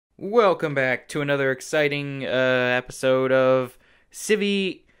Welcome back to another exciting episode of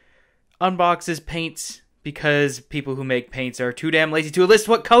Civvie unboxes paints because people who make paints are too damn lazy to list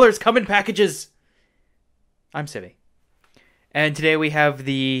what colors come in packages. I'm Civvie. And today we have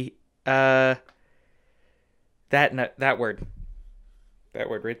the that word.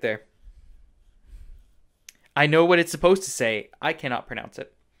 That word right there. I know what it's supposed to say. I cannot pronounce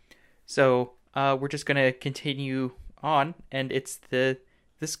it. So, we're just going to continue on, and it's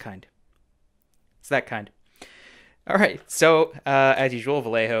this kind. It's that kind. Alright, so, as usual,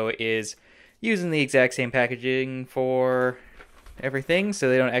 Vallejo is using the exact same packaging for everything, so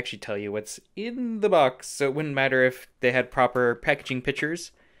they don't actually tell you what's in the box. So it wouldn't matter if they had proper packaging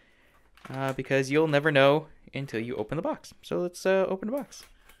pictures, because you'll never know until you open the box. So let's open the box.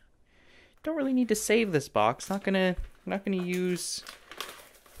 Don't really need to save this box. I'm not gonna use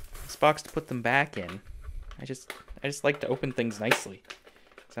this box to put them back in. I just like to open things nicely,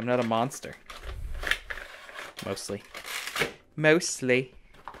 because I'm not a monster. Mostly. Let's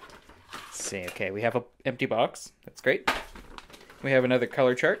see, okay, we have an empty box. That's great. We have another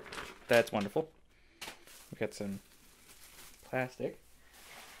color chart. That's wonderful. We got some plastic.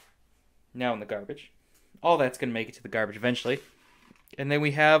 Now in the garbage. All that's going to make it to the garbage eventually. And then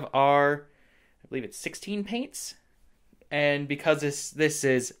we have our, I believe it's 16 paints. And because this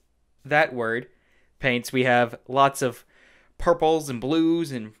is that word, paints, we have lots of purples and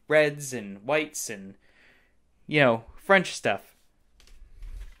blues and reds and whites and, you know, French stuff.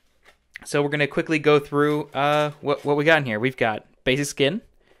 So we're going to quickly go through what we got in here. We've got basic skin.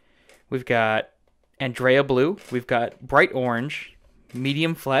 We've got Andrea blue. We've got bright orange,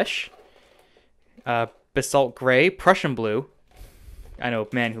 medium flesh, basalt gray, Prussian blue. I know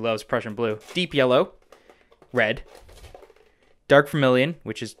a man who loves Prussian blue. Deep yellow, red, dark vermilion,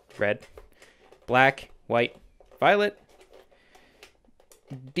 which is red, black, white, violet,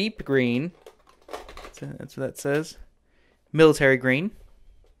 deep green, that's what that says, military green,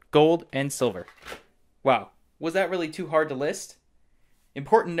 gold, and silver. Wow, was that really too hard to list?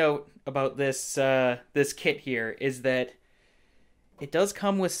 Important note about this this kit here is that it does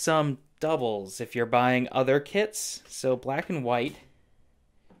come with some doubles if you're buying other kits. So black and white.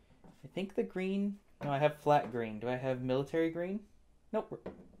 I think the green, no, I have flat green. Do I have military green? Nope.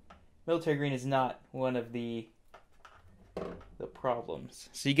 Military green is not one of the problems.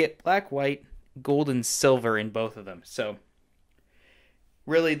 So you get black, white, gold, and silver in both of them. So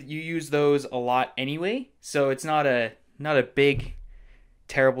really, you use those a lot anyway. So it's not a big,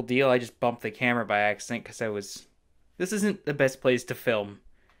 terrible deal. I just bumped the camera by accident because this isn't the best place to film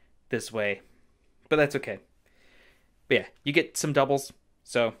this way. But that's okay. But yeah, you get some doubles.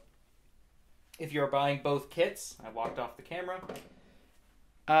 So if you're buying both kits, I walked off the camera.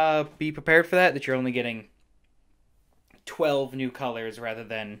 Be prepared for that you're only getting 12 new colors rather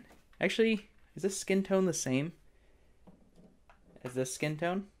than... Actually, is this skin tone the same as this skin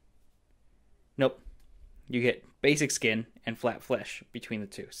tone? Nope. You get basic skin and flat flesh between the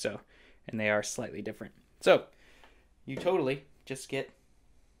two. So, and they are slightly different. So, you totally just get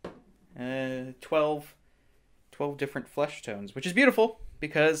 12 different flesh tones, which is beautiful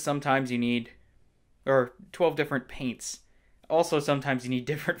because sometimes you need, or 12 different paints. Also, sometimes you need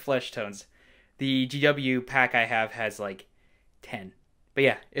different flesh tones. The GW pack I have has like 10. But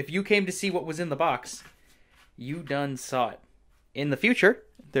yeah, if you came to see what was in the box, you done saw it. In the future,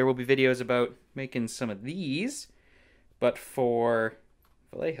 there will be videos about making some of these, but for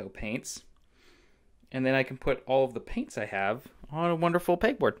Vallejo paints. And then I can put all of the paints I have on a wonderful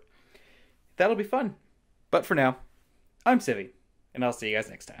pegboard. That'll be fun. But for now, I'm Civvie, and I'll see you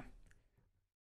guys next time.